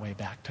suffer our way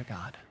back to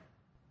God.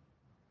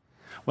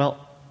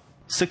 Well,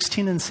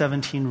 16 and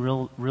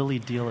 17 really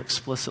deal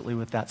explicitly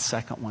with that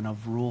second one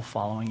of rule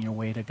following your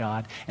way to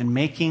God and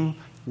making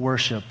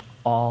worship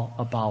all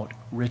about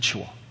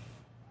ritual.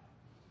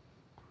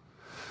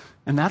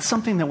 And that's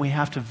something that we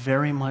have to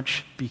very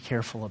much be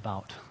careful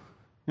about.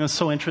 You know, it's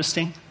so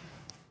interesting.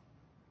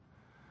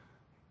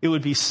 It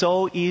would be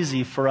so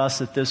easy for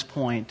us at this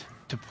point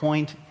to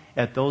point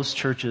at those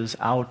churches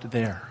out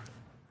there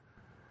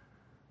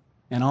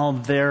and all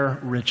their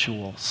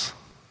rituals.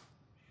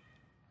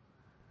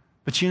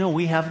 But you know,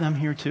 we have them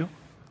here too.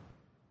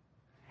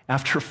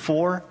 After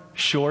 4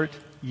 short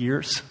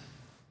years,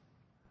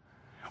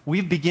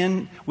 we've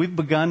begun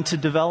to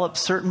develop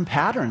certain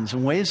patterns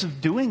and ways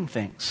of doing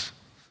things.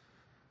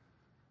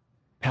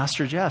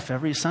 Pastor Jeff,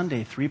 every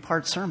Sunday,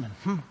 3-part sermon.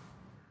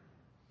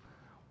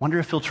 Wonder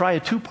if he'll try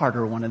a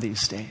 2-parter one of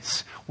these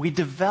days. We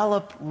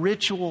develop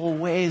ritual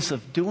ways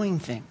of doing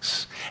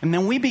things. And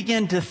then we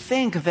begin to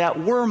think that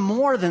we're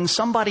more than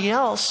somebody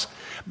else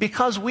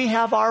because we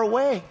have our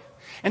way.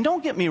 And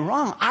don't get me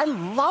wrong, I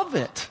love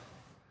it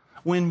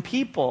when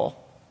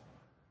people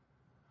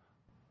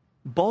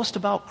boast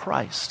about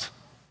Christ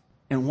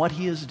and what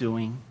he is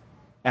doing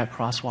at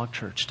Crosswalk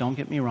Church. Don't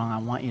get me wrong, I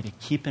want you to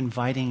keep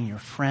inviting your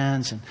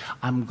friends, and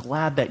I'm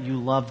glad that you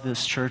love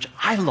this church.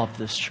 I love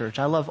this church.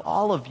 I love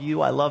all of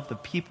you. I love the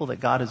people that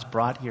God has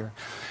brought here.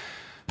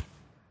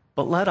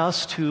 But let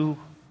us too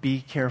be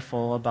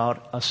careful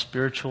about a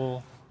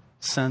spiritual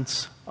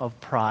sense of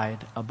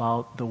pride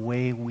about the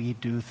way we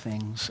do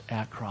things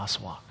at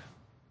Crosswalk.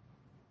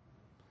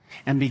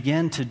 And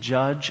begin to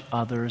judge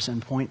others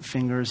and point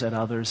fingers at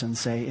others and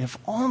say, if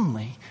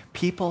only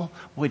people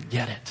would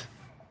get it.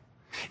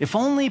 If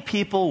only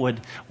people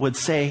would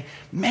say,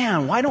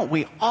 man, why don't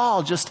we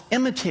all just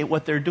imitate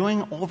what they're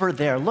doing over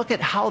there? Look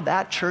at how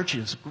that church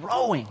is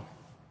growing.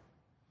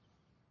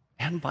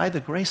 And by the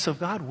grace of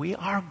God, we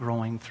are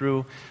growing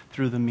through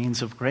the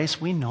means of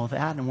grace. We know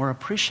that and we're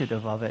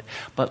appreciative of it.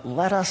 But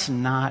let us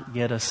not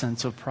get a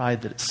sense of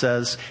pride that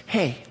says,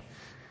 hey,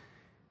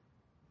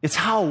 it's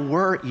how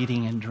we're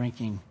eating and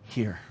drinking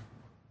here.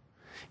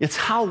 It's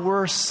how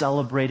we're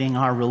celebrating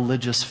our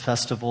religious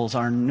festivals,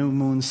 our new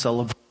moon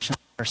celebrations,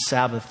 our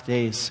Sabbath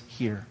days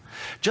here.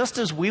 Just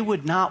as we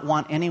would not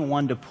want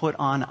anyone to put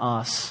on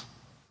us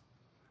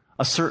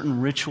a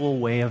certain ritual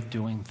way of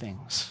doing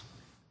things,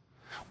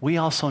 we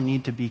also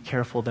need to be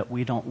careful that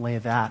we don't lay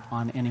that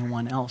on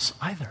anyone else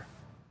either.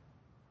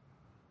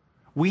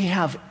 We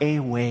have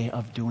a way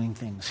of doing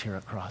things here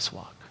at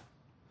Crosswalk.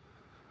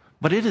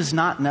 But it is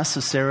not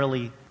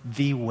necessarily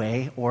the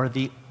way or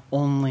the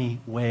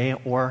only way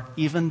or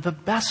even the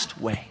best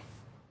way.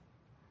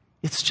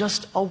 It's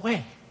just a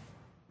way.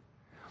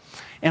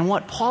 And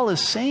what Paul is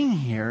saying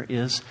here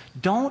is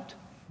don't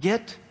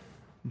get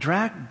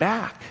dragged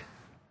back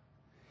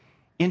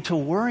into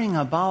worrying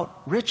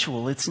about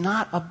ritual. It's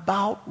not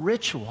about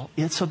ritual.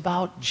 It's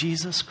about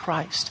Jesus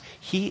Christ.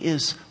 He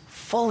is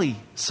fully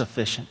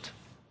sufficient.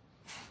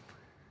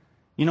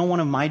 You know, one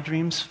of my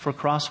dreams for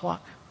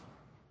Crosswalk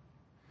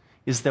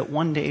is that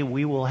one day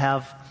we will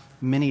have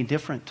many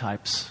different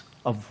types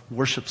of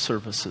worship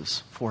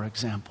services, for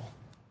example.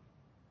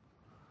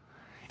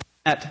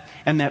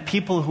 And that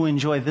people who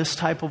enjoy this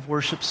type of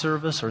worship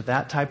service or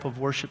that type of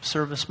worship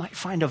service might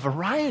find a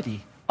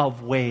variety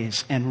of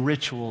ways and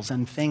rituals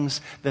and things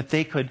that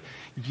they could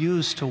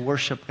use to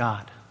worship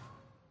God.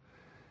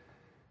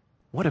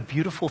 What a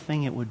beautiful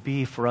thing it would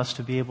be for us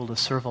to be able to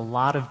serve a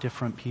lot of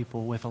different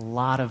people with a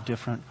lot of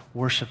different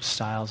worship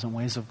styles and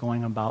ways of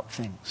going about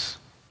things.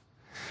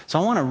 So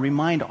I want to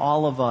remind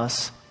all of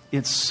us,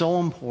 it's so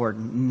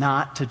important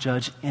not to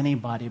judge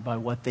anybody by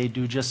what they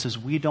do, just as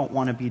we don't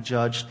want to be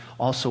judged.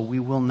 Also, we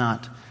will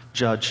not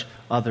judge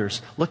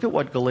others. Look at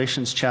what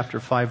Galatians chapter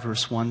 5,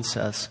 verse 1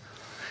 says.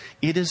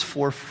 It is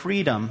for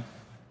freedom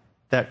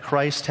that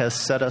Christ has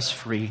set us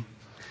free.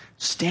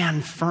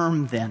 Stand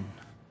firm then,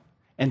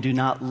 and do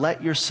not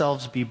let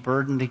yourselves be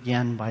burdened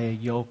again by a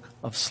yoke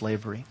of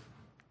slavery.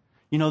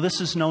 You know,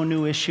 this is no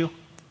new issue.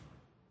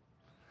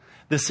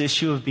 This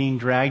issue of being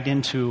dragged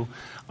into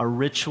a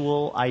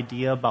ritual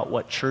idea about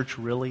what church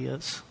really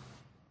is.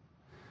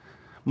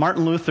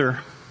 Martin Luther,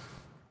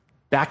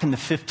 back in the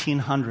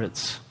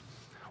 1500s,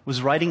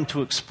 was writing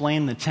to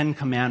explain the Ten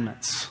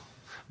Commandments.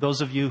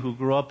 Those of you who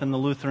grew up in the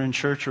Lutheran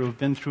Church or who have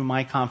been through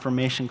my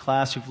confirmation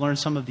class, you've learned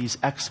some of these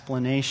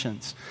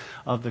explanations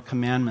of the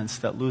commandments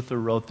that Luther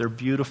wrote. They're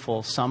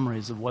beautiful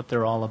summaries of what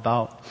they're all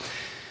about.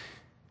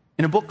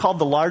 In a book called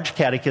The Large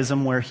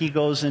Catechism, where he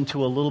goes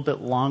into a little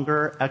bit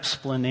longer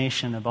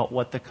explanation about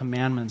what the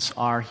commandments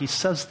are, he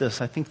says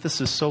this. I think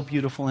this is so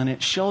beautiful, and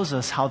it shows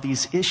us how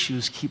these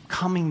issues keep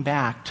coming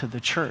back to the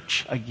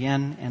church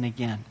again and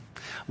again.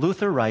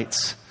 Luther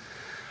writes,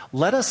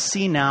 "Let us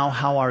see now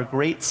how our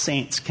great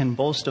saints can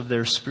boast of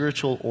their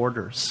spiritual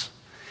orders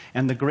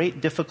and the great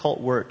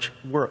difficult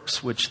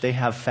works which they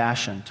have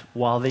fashioned,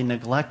 while they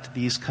neglect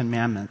these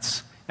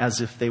commandments as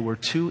if they were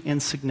too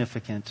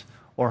insignificant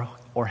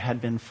or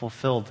had been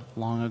fulfilled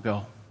long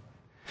ago.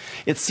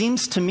 It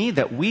seems to me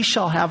that we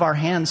shall have our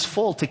hands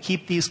full to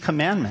keep these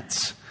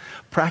commandments,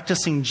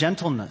 practicing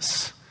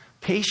gentleness,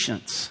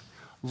 patience,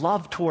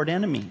 love toward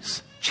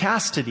enemies,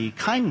 chastity,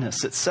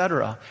 kindness,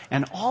 etc.,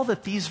 and all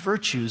that these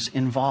virtues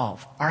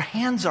involve. Our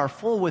hands are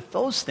full with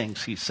those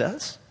things," he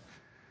says.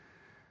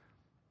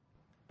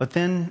 But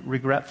then,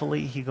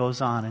 regretfully, he goes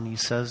on and he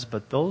says,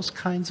 "But those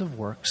kinds of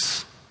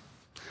works,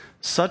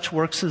 such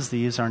works as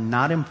these, are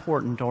not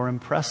important or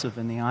impressive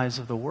in the eyes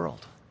of the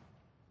world.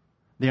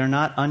 They are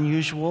not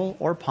unusual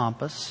or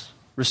pompous,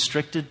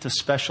 restricted to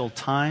special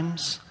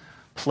times,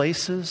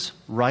 places,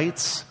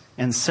 rites,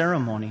 and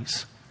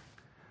ceremonies.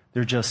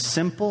 They're just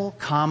simple,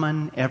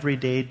 common,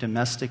 everyday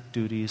domestic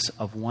duties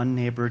of one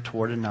neighbor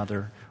toward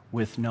another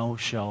with no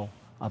show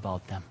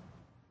about them."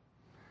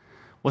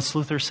 What's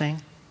Luther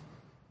saying?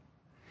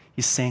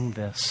 He's saying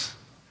this.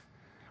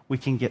 We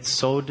can get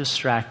so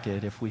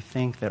distracted if we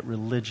think that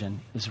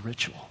religion is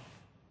ritual.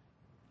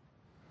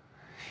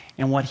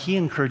 And what he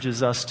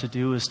encourages us to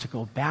do is to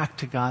go back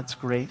to God's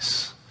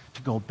grace,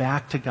 to go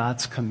back to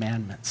God's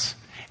commandments,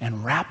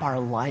 and wrap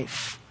our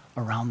life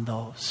around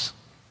those.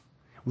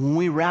 When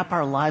we wrap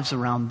our lives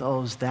around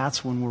those,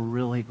 that's when we're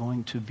really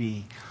going to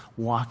be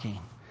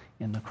walking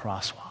in the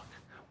crosswalk,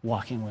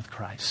 walking with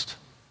Christ.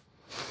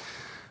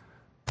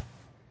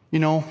 You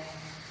know,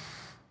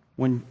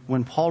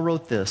 when Paul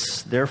wrote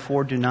this,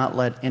 "Therefore do not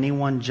let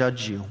anyone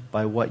judge you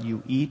by what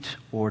you eat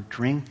or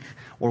drink,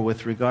 or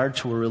with regard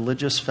to a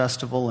religious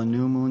festival, a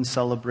new moon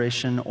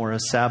celebration, or a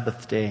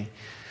Sabbath day.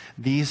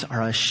 These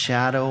are a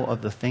shadow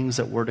of the things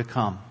that were to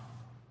come.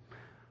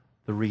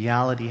 The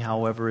reality,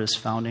 however, is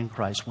found in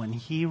Christ." When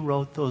he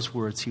wrote those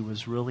words, he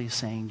was really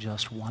saying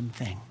just one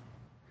thing.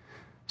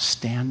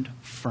 Stand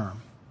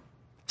firm.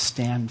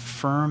 Stand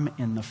firm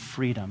in the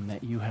freedom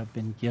that you have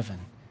been given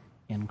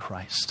in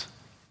Christ.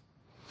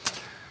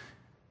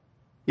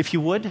 If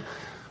you would,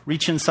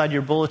 reach inside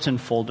your bulletin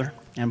folder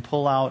and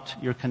pull out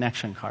your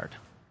connection card.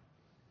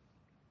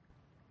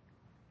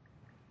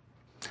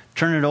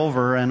 Turn it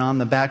over, and on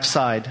the back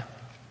side,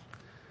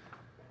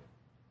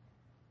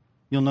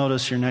 you'll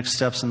notice your next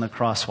steps in the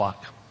crosswalk.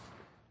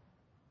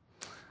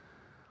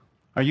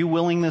 Are you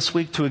willing this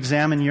week to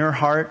examine your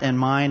heart and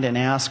mind and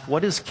ask,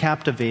 what is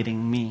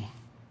captivating me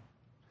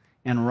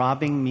and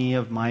robbing me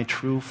of my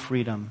true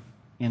freedom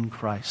in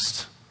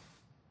Christ?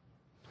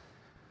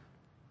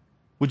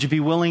 Would you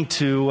be willing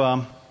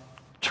to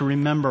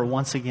remember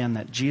once again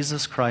that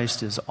Jesus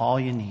Christ is all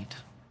you need?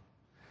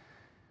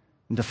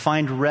 And to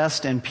find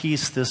rest and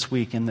peace this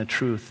week in the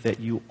truth that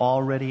you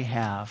already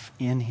have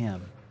in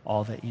Him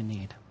all that you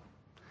need.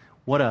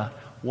 What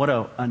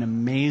an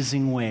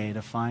amazing way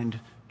to find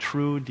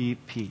true,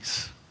 deep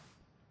peace.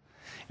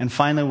 And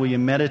finally, will you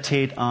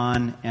meditate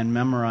on and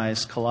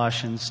memorize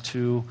Colossians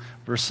 2,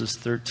 verses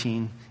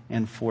 13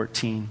 and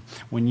 14.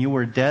 "When you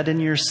were dead in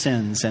your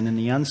sins and in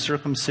the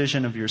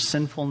uncircumcision of your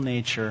sinful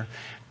nature,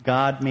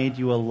 God made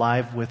you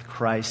alive with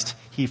Christ.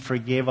 He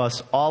forgave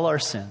us all our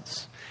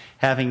sins,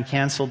 having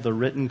canceled the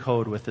written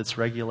code with its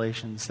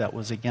regulations that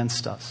was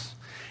against us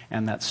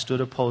and that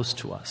stood opposed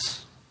to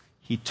us.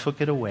 He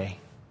took it away,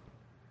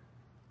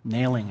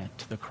 nailing it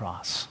to the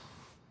cross."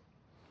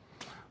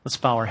 Let's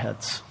bow our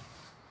heads.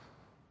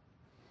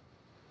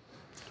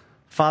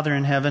 Father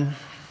in heaven,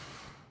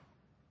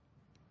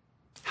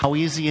 how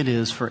easy it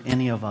is for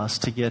any of us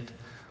to get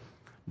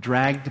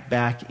dragged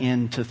back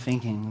into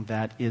thinking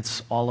that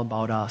it's all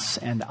about us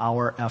and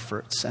our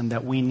efforts and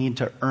that we need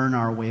to earn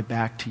our way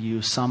back to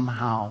you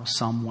somehow,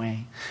 some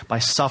way, by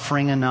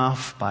suffering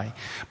enough, by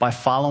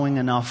following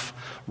enough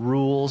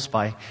rules,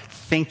 by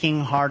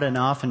thinking hard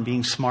enough and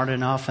being smart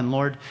enough. And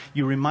Lord,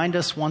 you remind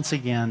us once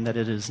again that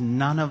it is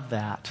none of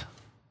that.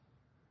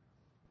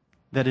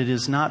 That it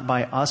is not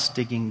by us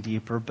digging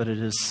deeper, but it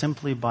is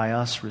simply by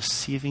us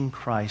receiving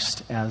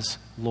Christ as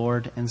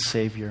Lord and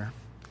Savior.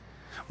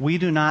 We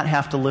do not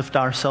have to lift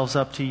ourselves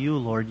up to you,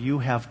 Lord. You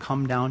have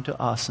come down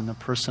to us in the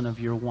person of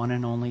your one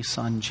and only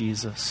Son,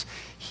 Jesus.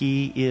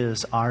 He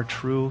is our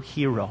true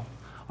hero,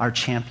 our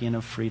champion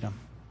of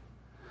freedom.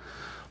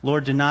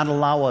 Lord, do not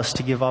allow us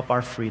to give up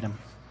our freedom.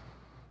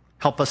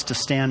 Help us to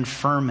stand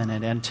firm in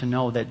it and to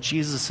know that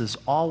Jesus is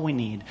all we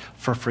need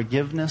for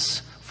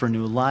forgiveness, for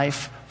new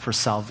life, for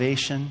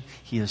salvation.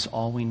 He is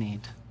all we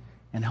need.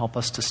 And help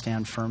us to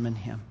stand firm in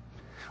him.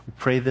 We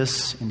pray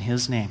this in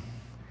his name.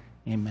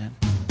 Amen.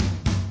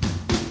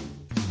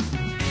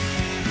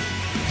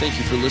 Thank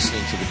you for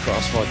listening to the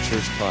Crosswalk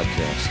Church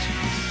podcast.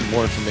 For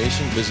more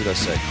information, visit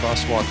us at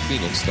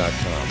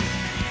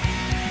crosswalkphoenix.com.